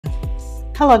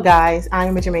Hello guys, I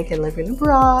am a Jamaican living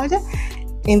abroad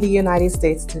in the United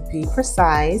States to be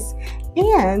precise.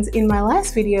 And in my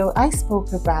last video, I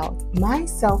spoke about my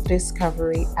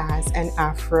self-discovery as an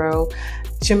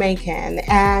Afro-Jamaican.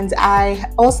 And I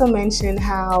also mentioned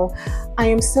how I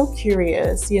am so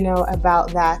curious,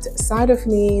 about that side of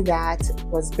me that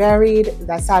was buried,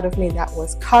 that side of me that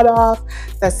was cut off,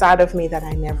 that side of me that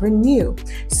I never knew.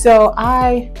 So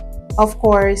I, of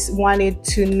course, wanted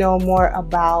to know more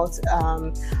about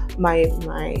my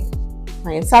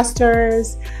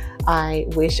ancestors. I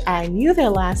wish I knew their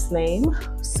last name,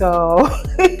 so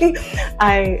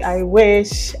I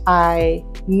wish I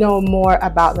know more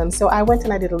about them. So I went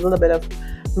and I did a little bit of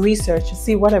research to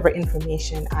see whatever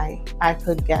information I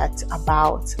could get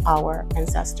about our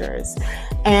ancestors.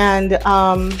 And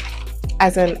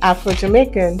as an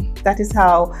Afro-Jamaican, that is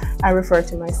how I refer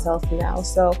to myself now.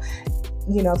 So,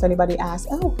 if anybody asks,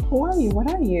 oh, who are you?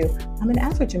 What are you? I'm an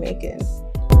Afro-Jamaican.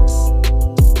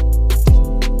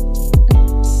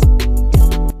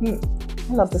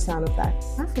 I love the sound of that.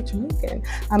 Afro-Jamaican.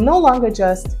 I'm no longer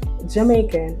just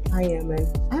Jamaican. I am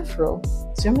an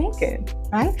Afro-Jamaican,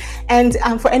 right? And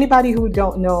for anybody who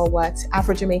don't know what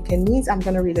Afro-Jamaican means, I'm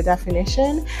going to read the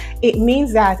definition. It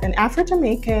means that an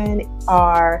Afro-Jamaican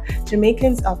are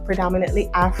Jamaicans of predominantly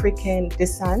African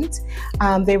descent.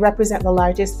 They represent the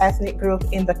largest ethnic group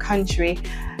in the country.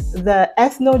 The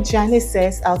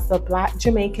ethnogenesis of the Black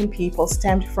Jamaican people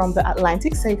stemmed from the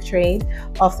Atlantic slave trade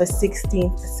of the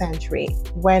 16th century,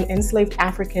 when enslaved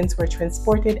Africans were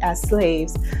transported as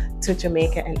slaves to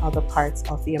Jamaica and other parts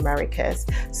of the Americas.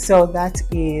 So that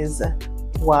is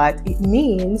what it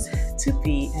means to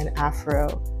be an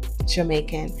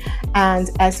Afro-Jamaican. And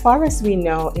as far as we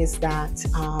know is that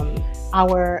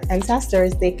our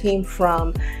ancestors, they came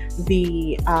from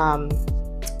the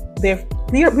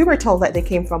we were told that they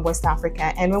came from West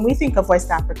Africa, and when we think of West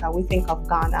Africa, we think of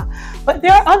Ghana. But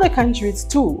there are other countries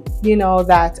too,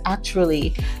 that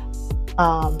actually,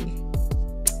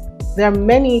 there are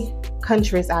many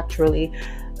countries actually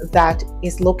that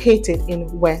is located in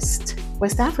West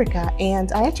Africa,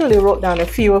 and I actually wrote down a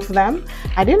few of them.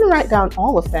 I didn't write down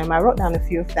all of them, I wrote down a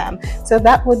few of them. So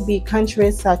that would be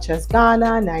countries such as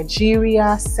Ghana,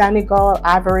 Nigeria, Senegal,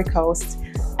 Ivory Coast,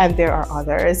 and there are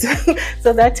others.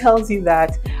 So that tells you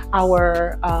that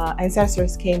our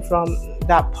ancestors came from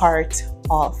that part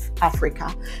of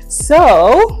Africa.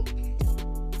 So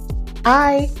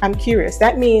I am curious.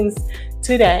 That means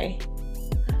today,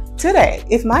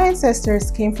 if my ancestors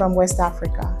came from West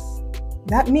Africa,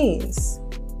 that means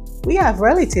we have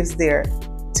relatives there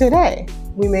today.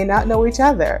 We may not know each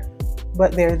other,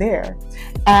 but they're there.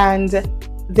 And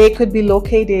they could be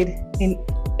located in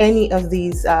any of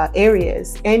these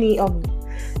areas, in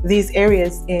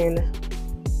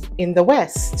the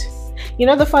West.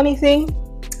 The funny thing,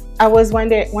 one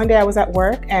day I was at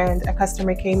work and a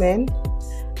customer came in,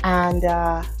 and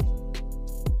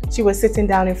she was sitting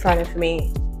down in front of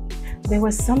me. There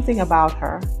was something about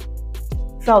her,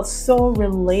 felt so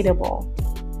relatable.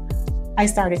 I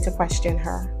started to question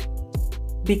her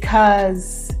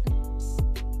because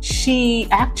she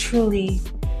actually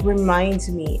reminds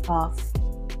me of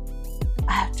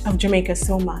Jamaica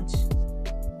so much.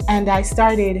 And I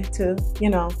started to,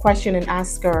 question and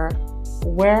ask her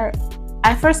where.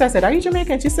 At first I said, are you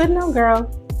Jamaican? She said, no, girl,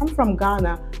 I'm from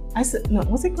Ghana. I said, no,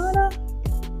 was it Ghana?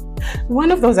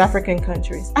 One of those African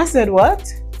countries. I said,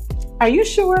 what? Are you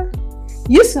sure?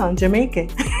 You sound Jamaican.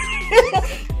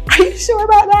 Are you sure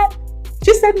about that?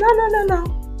 She said, no.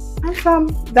 I'm from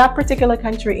that particular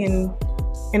country in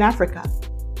Africa.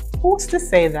 Who's to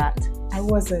say that I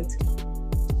wasn't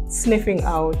sniffing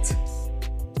out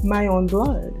my own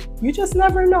blood? You just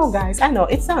never know, guys. I know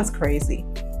it sounds crazy.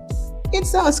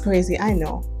 I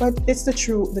know, but it's the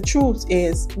truth. The truth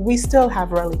is we still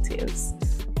have relatives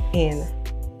in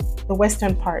the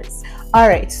western parts. All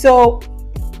right, so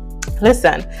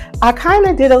listen, I kind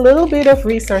of did a little bit of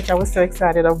research. I was so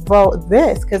excited about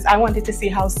this because I wanted to see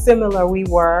how similar we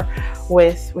were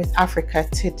with Africa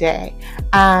today.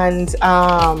 And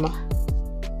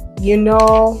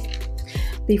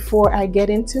before I get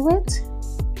into it,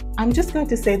 I'm just going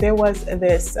to say there was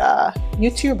this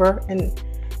YouTuber, an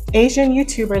Asian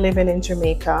YouTuber living in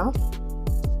Jamaica.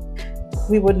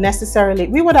 We would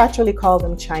actually call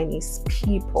them Chinese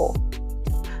people.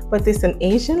 But there's an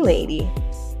Asian lady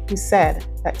who said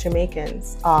that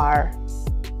Jamaicans are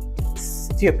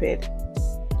stupid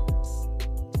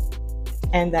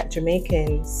and that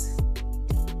Jamaicans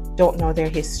don't know their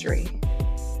history.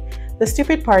 The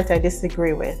stupid part I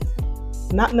disagree with.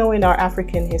 Not knowing our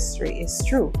African history is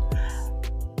true.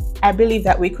 I believe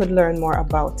that we could learn more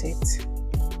about it.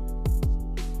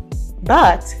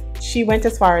 But she went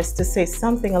as far as to say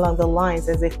something along the lines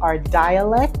as if our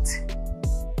dialect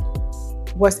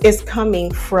is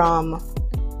coming from,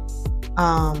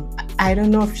 I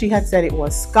don't know if she had said it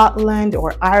was Scotland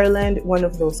or Ireland, one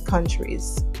of those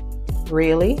countries.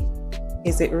 Really?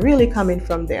 Is it really coming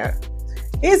from there?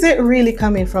 Is it really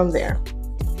coming from there?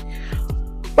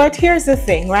 But here's the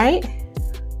thing, right?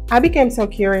 I became so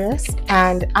curious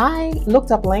and I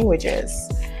looked up languages.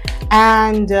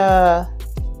 And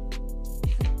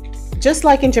just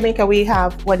like in Jamaica, we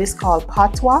have what is called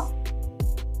Patois.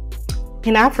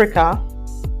 In Africa,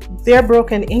 their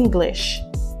broken English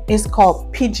is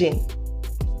called Pidgin.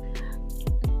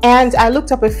 And I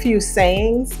looked up a few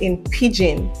sayings in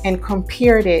Pidgin and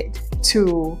compared it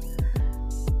to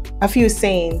a few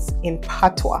sayings in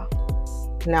Patois.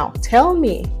 Now, tell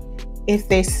me if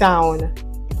they sound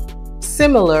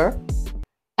similar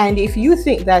and if you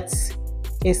think that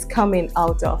is coming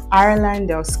out of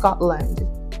Ireland or Scotland.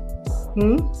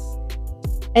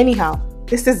 Anyhow,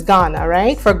 this is Ghana,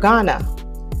 right? For Ghana,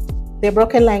 their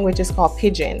broken language is called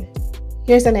Pidgin.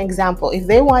 Here's an example. If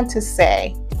they want to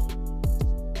say,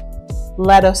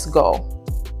 let us go,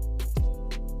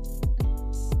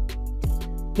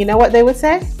 you know what they would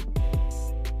say?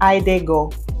 I dey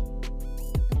go.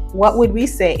 What would we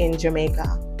say in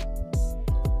Jamaica?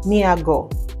 Me a go.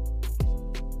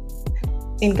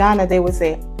 In Ghana, they would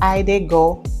say, I dey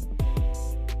go.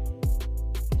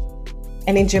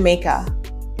 And in Jamaica,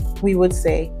 we would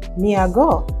say, me a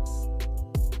go.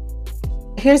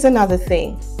 Here's another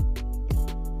thing.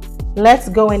 Let's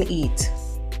go and eat.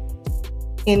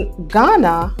 In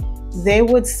Ghana, they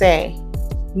would say,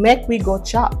 make we go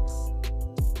chop.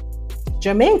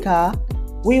 Jamaica,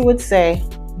 we would say,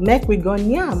 make we go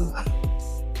nyam.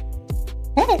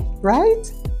 Hey,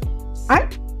 right? I'm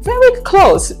very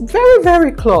close, very,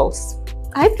 very close.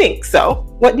 I think so.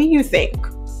 What do you think?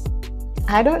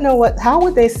 I don't know how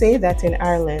would they say that in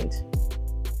Ireland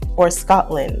or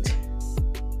Scotland?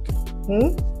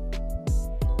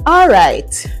 All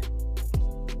right.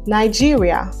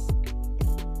 Nigeria.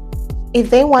 If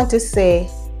they want to say,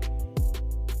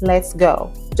 let's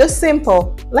go, just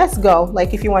simple, let's go.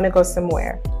 Like if you want to go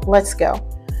somewhere, let's go.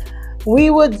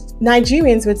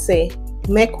 Nigerians would say,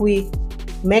 make we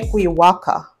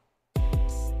waka.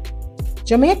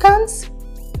 Jamaicans,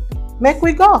 make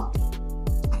we go.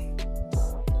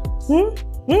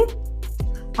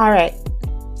 All right.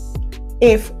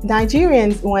 If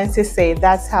Nigerians want to say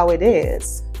that's how it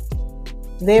is,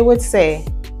 they would say,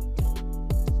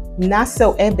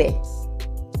 naso ebe.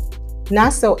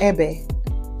 Naso ebe.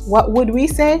 What would we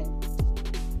say?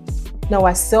 No,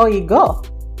 I saw you go.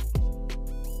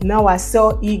 No, I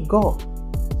saw you go.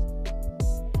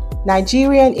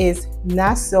 Nigerian is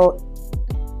naso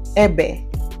ebe.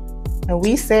 And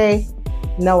we say,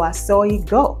 no, I saw you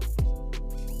go.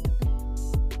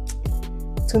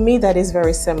 To me, that is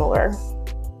very similar.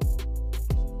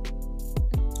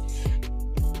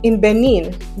 In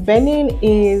Benin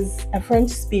is a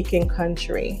French-speaking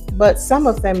country, but some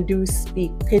of them do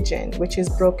speak Pidgin, which is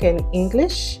broken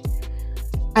English.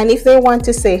 And if they want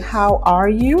to say, how are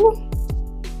you?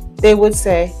 They would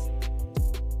say,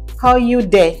 how you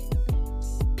dey?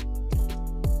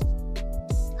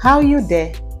 How you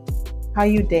dey? How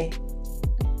you dey?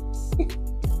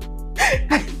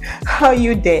 How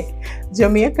you dey?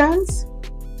 Jamaicans,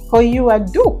 how you a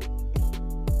do?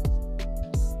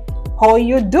 How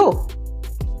you do?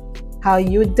 How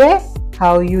you dey?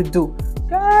 How you do?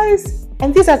 Guys,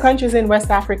 and these are countries in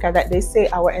West Africa that they say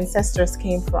our ancestors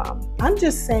came from. I'm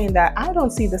just saying that I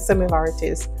don't see the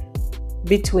similarities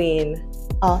between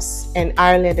us and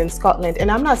Ireland and Scotland. And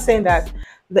I'm not saying that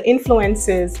the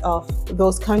influences of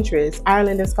those countries,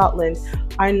 Ireland and Scotland,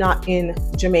 are not in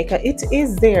Jamaica. It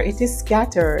is there. It is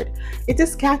scattered. It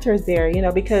is scattered there, you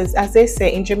know, because as they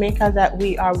say in Jamaica that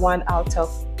we are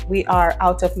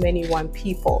out of many one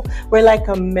people. We're like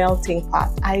a melting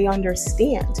pot. I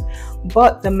understand.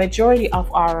 But the majority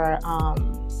of our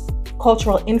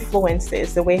cultural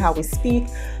influences, the way how we speak,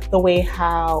 the way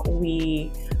how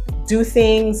we do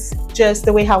things, just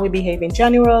the way how we behave in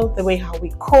general, the way how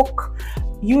we cook,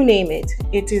 you name it,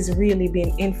 it is really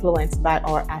being influenced by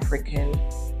our African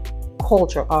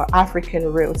culture, our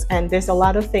African roots. And there's a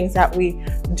lot of things that we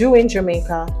do in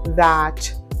Jamaica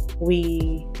that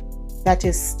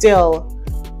is still,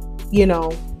 you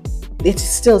know, it's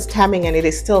still stemming and it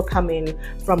is still coming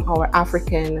from our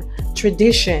African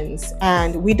traditions.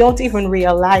 And we don't even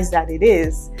realize that it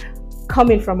is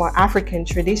coming from our African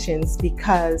traditions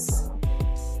because,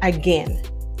 again,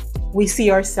 we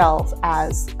see ourselves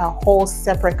as a whole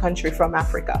separate country from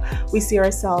Africa. We see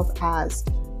ourselves as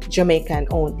Jamaican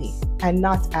only and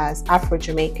not as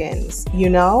Afro-Jamaicans, you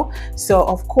know? So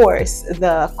of course,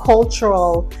 the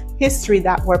cultural history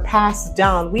that were passed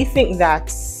down, we think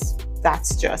that's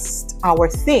just our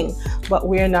thing, but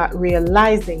we're not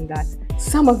realizing that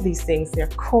some of these things, they're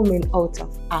coming out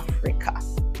of Africa.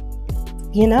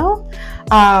 You know,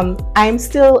 I'm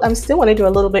still want to do a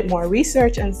little bit more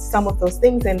research on some of those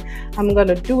things, and I'm going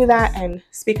to do that and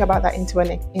speak about that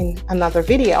in another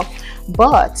video.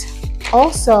 But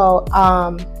also,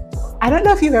 I don't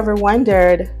know if you've ever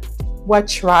wondered what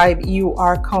tribe you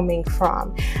are coming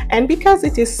from, and because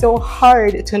it is so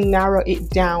hard to narrow it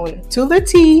down to the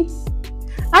T,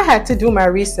 I had to do my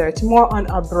research more on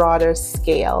a broader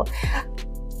scale,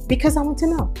 because I want to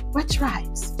know, what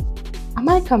tribes am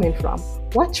I coming from?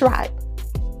 What tribe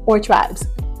or tribes?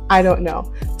 I don't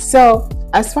know. So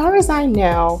as far as I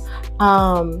know,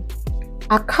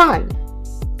 Akan,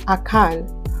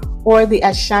 or the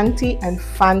Ashanti and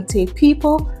Fante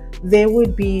people, they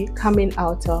would be coming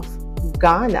out of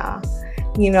Ghana,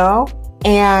 you know,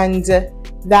 and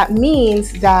that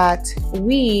means that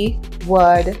we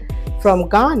would, from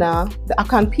Ghana, the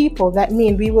Akan people, that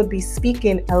means we would be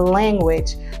speaking a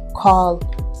language called,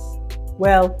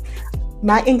 well,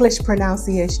 my English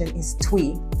pronunciation is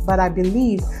Twi, but I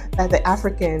believe that the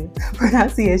African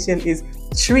pronunciation is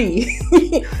Tree.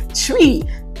 Tree.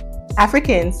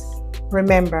 Africans,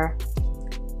 remember,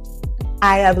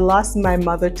 I have lost my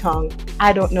mother tongue.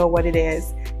 I don't know what it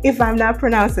is. If I'm not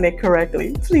pronouncing it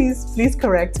correctly, please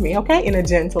correct me, okay, in a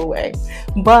gentle way.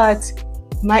 But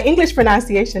my English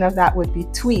pronunciation of that would be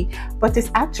Twi, but it's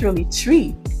actually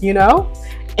Tree, you know?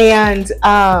 And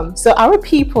so our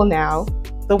people now,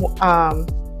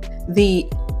 the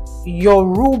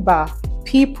Yoruba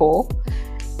people,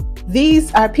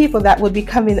 these are people that would be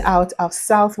coming out of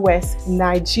southwest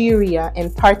Nigeria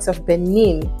and parts of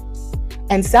Benin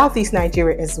and southeast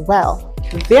Nigeria as well.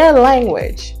 Their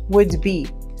language would be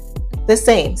the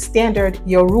same, standard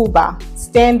Yoruba,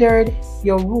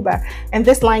 and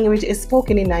this language is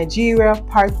spoken in Nigeria,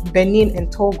 Benin, and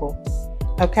Togo.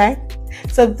 Okay,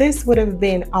 so this would have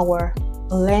been our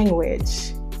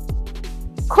language.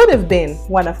 Could have been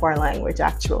one of our language,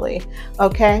 actually.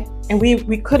 Okay, and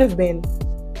we could have been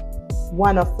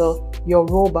one of the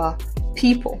Yoruba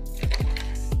people.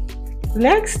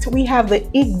 Next, we have the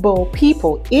Igbo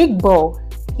people. Igbo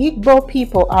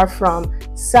people are from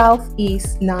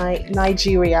southeast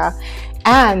Nigeria,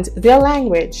 and their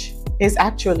language is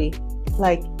actually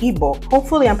like Igbo.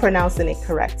 Hopefully I'm pronouncing it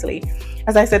correctly.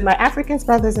 As I said, my African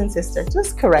brothers and sisters,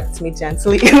 just correct me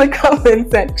gently in the comment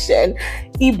section.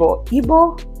 Igbo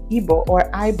or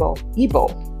Ibo,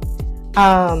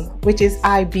 which is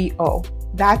IBO.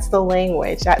 That's the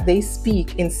language that they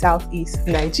speak in southeast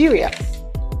Nigeria.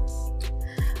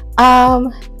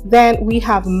 Then we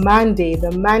have Mande,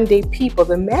 the Mande people.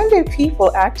 The Mande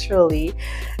people, actually,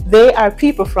 they are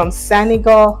people from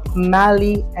Senegal,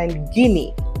 Mali, and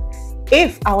Guinea.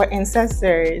 If our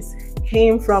ancestors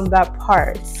came from that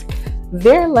part,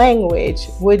 their language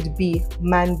would be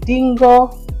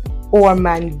Mandingo or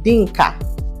Mandinka.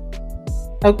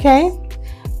 Okay?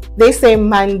 They say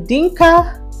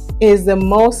Mandinka is the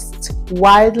most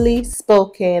widely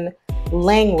spoken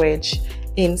language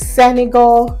in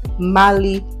Senegal,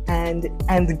 Mali, and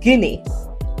Guinea.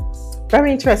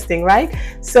 Very interesting, right?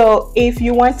 So if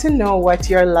you want to know what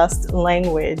your lost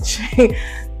language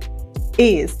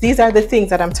is, these are the things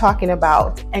that I'm talking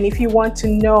about. And if you want to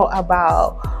know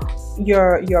about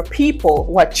your people,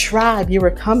 what tribe you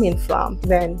were coming from,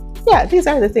 then yeah, these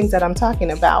are the things that I'm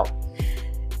talking about.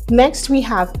 Next, we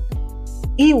have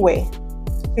Iwe.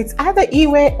 It's either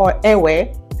Iwe or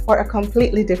Ewe, or a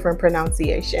completely different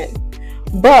pronunciation.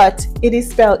 But it is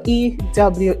spelled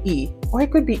E-W-E, or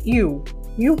it could be you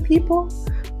people,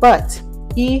 but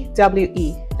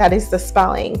E-W-E, that is the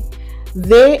spelling.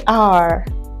 They are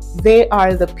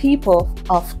the people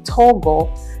of Togo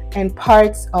and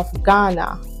parts of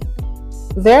Ghana.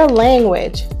 Their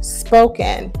language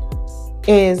spoken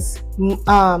is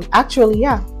actually,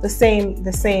 yeah, the same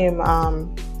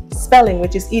spelling,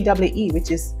 which is E-W-E, which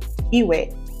is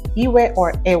Iwe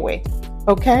or Ewe.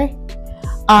 Okay.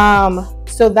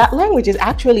 So that language is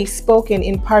actually spoken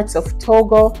in parts of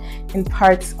Togo and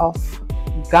parts of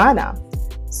Ghana.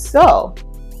 So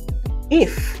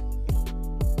if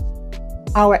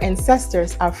our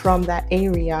ancestors are from that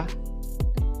area,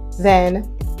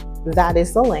 then that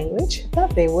is the language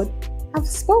that they would have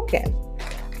spoken.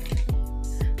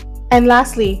 And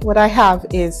lastly, what I have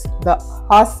is the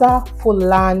Hausa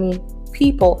Fulani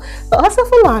people. The Hausa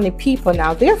Fulani people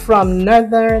now, they're from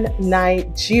northern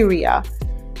Nigeria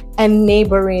and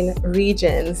neighboring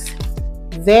regions.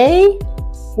 They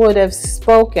would have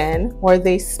spoken, or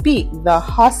they speak, the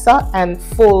Hausa and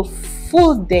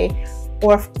Fulfulde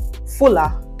or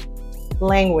Fula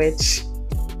language.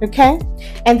 Okay,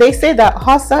 and they say that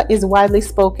Hausa is widely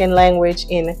spoken language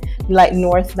in like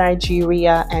North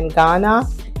Nigeria and Ghana,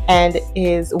 and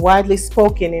is widely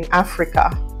spoken in Africa.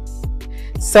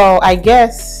 So I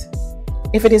guess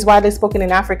if it is widely spoken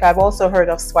in Africa, I've also heard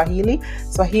of Swahili.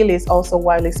 Swahili is also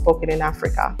widely spoken in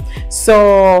Africa.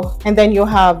 So, and then you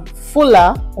have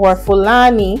Fula or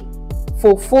Fulani,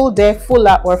 Fulfulde,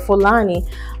 Fula or Fulani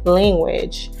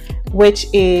language, which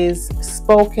is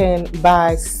spoken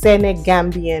by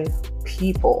Senegambian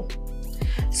people.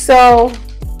 So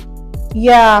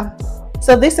yeah,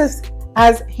 so this has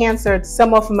answered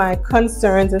some of my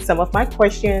concerns and some of my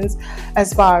questions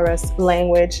as far as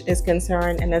language is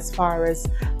concerned, and as far as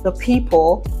the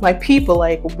people, my people,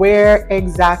 like where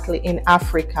exactly in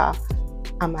Africa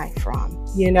am I from,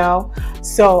 you know?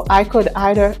 So I could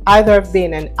either have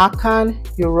been an Akan,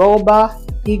 Yoruba,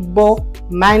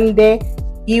 Igbo, Mande,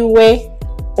 Iwe,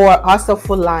 or also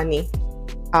Fulani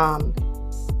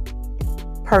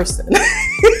person.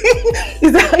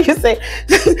 Is that how you say?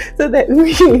 So that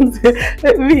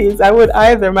means I would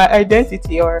either, my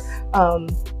identity or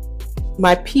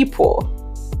my people,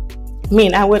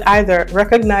 I would either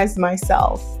recognize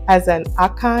myself as an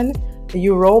Akan,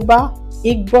 Yoruba,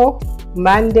 Igbo,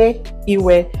 Mande,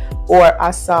 Iwe, or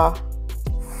Asa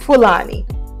Fulani.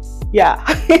 Yeah.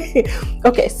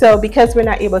 Okay, so because we're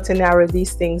not able to narrow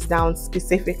these things down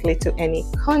specifically to any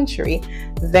country,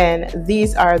 then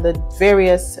these are the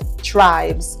various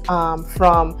tribes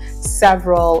from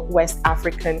several West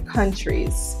African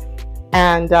countries.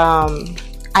 And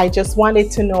I just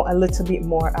wanted to know a little bit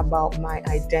more about my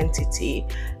identity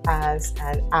as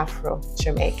an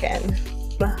Afro-Jamaican.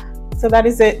 So that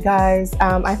is it, guys.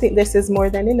 I think this is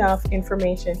more than enough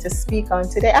information to speak on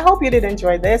today. I hope you did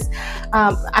enjoy this.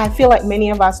 I feel like many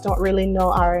of us don't really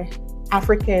know our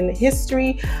African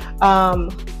history.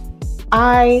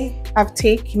 I have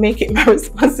make it my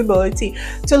responsibility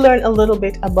to learn a little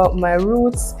bit about my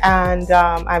roots, and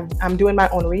I'm doing my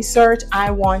own research. I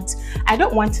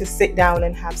don't want to sit down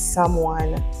and have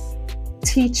someone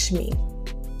teach me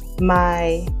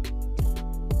my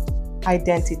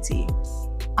identity.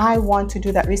 I want to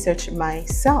do that research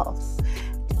myself.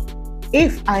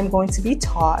 If I'm going to be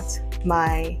taught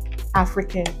my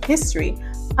African history,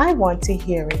 I want to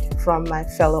hear it from my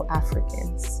fellow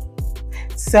Africans.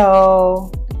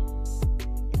 So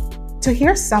to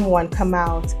hear someone come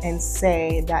out and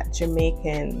say that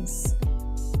Jamaicans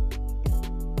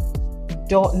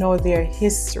don't know their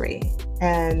history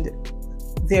and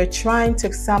they're trying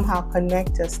to somehow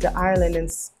connect us to Ireland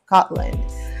and Scotland,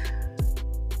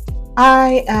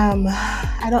 I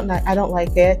don't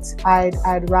like it.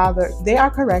 I'd rather, they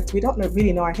are correct. We don't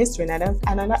really know our history, and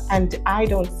I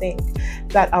don't think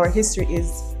that our history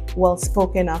is well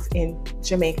spoken of in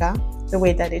Jamaica the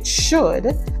way that it should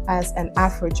as an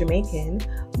Afro-Jamaican.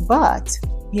 But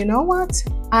you know what?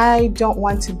 I don't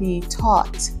want to be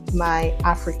taught my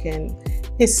African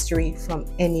history from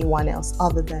anyone else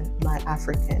other than my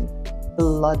African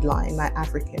bloodline, my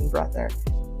African brother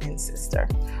and sister.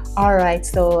 All right,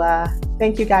 so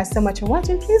thank you guys so much for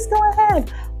watching. Please go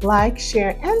ahead, like,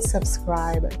 share, and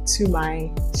subscribe to my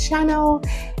channel.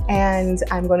 And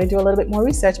I'm going to do a little bit more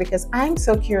research because I'm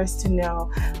so curious to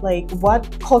know like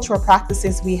what cultural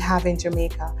practices we have in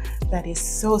Jamaica that is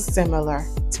so similar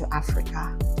to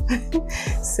Africa.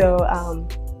 So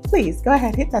please go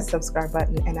ahead, hit that subscribe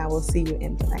button, and I will see you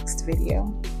in the next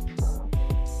video.